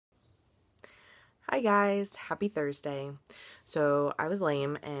Hi guys, happy Thursday. So I was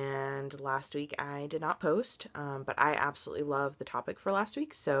lame and last week I did not post, but I absolutely love the topic for last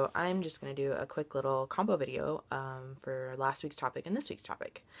week, so I'm just going to do a quick little combo video for last week's topic and this week's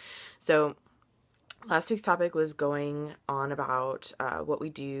topic. So last week's topic was going on about what we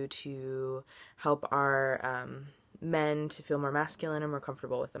do to help our men to feel more masculine and more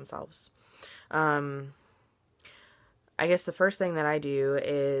comfortable with themselves. I guess the first thing that I do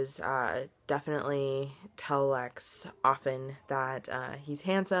is definitely tell Lex often that he's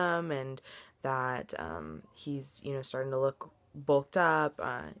handsome and that he's, starting to look bulked up.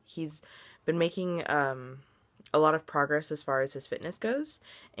 He's been making a lot of progress as far as his fitness goes,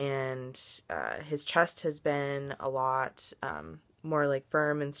 and his chest has been a lot more like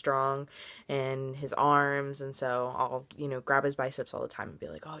firm and strong, and his arms, and so I'll, grab his biceps all the time and be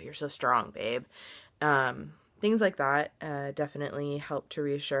like, oh, you're so strong, babe. Things like that definitely help to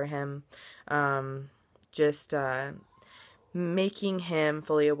reassure him. Just making him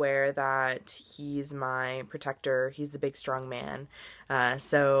fully aware that he's my protector. He's the big, strong man.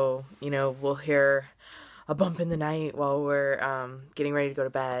 So, we'll hear a bump in the night while we're getting ready to go to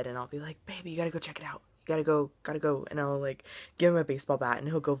bed, and I'll be like, baby, you gotta go check it out. You gotta go. And I'll like give him a baseball bat, and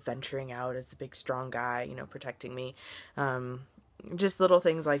he'll go venturing out as a big, strong guy, protecting me. Just little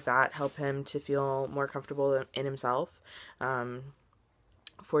things like that help him to feel more comfortable in himself.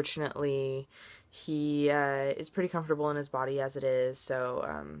 Fortunately, he is pretty comfortable in his body as it is,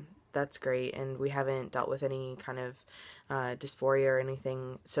 so that's great, and we haven't dealt with any kind of dysphoria or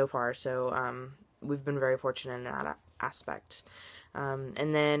anything so far, so we've been very fortunate in that aspect.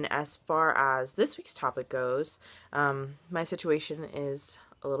 And then as far as this week's topic goes, my situation is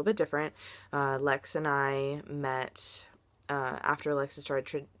a little bit different. Lex and I met after Alexa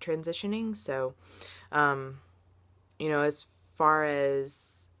started transitioning. So, as far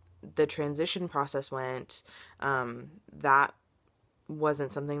as the transition process went, that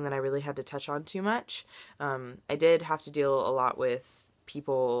wasn't something that I really had to touch on too much. I did have to deal a lot with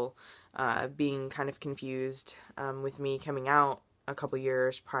people being kind of confused with me coming out a couple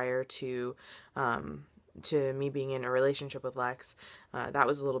years prior to me being in a relationship with Lex. That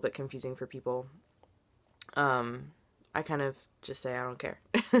was a little bit confusing for people. I kind of just say I don't care.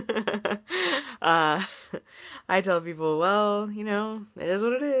 I tell people, well, it is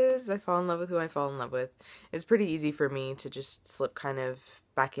what it is. I fall in love with who I fall in love with. It's pretty easy for me to just slip kind of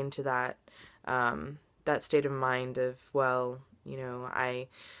back into that that state of mind of, well, I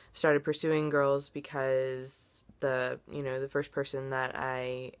started pursuing girls because the first person that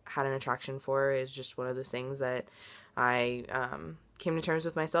I had an attraction for is just one of those things that I came to terms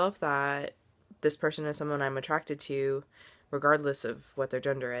with myself that this person is someone I'm attracted to regardless of what their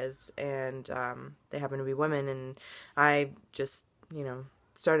gender is, and they happen to be women, and I just,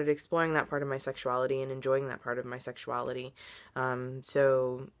 started exploring that part of my sexuality and enjoying that part of my sexuality.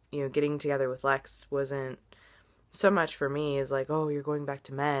 So, getting together with Lex wasn't so much for me as like, oh, you're going back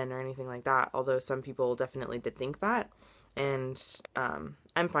to men or anything like that, although some people definitely did think that, and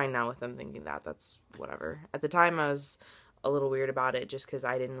I'm fine now with them thinking that. That's whatever. At the time, I was a little weird about it just because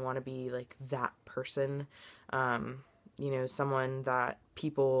I didn't want to be like that person, someone that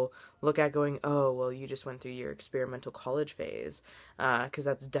people look at going, oh, well, you just went through your experimental college phase, because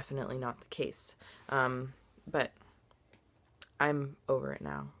that's definitely not the case. But I'm over it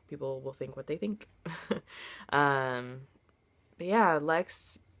now. People will think what they think. But yeah,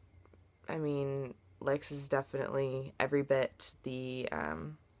 Lex is definitely every bit the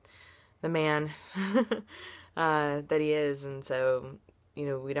man that he is, and so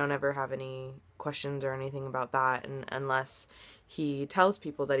we don't ever have any questions or anything about that, and unless he tells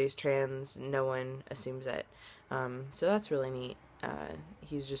people that he's trans, no one assumes it. So that's really neat.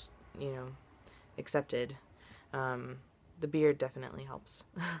 He's just accepted. The beard definitely helps,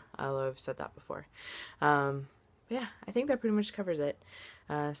 although I've said that before. Yeah, I think that pretty much covers it.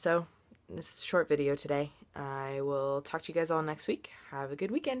 So this is a short video today. I will talk to you guys all next week. Have a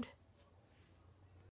good weekend.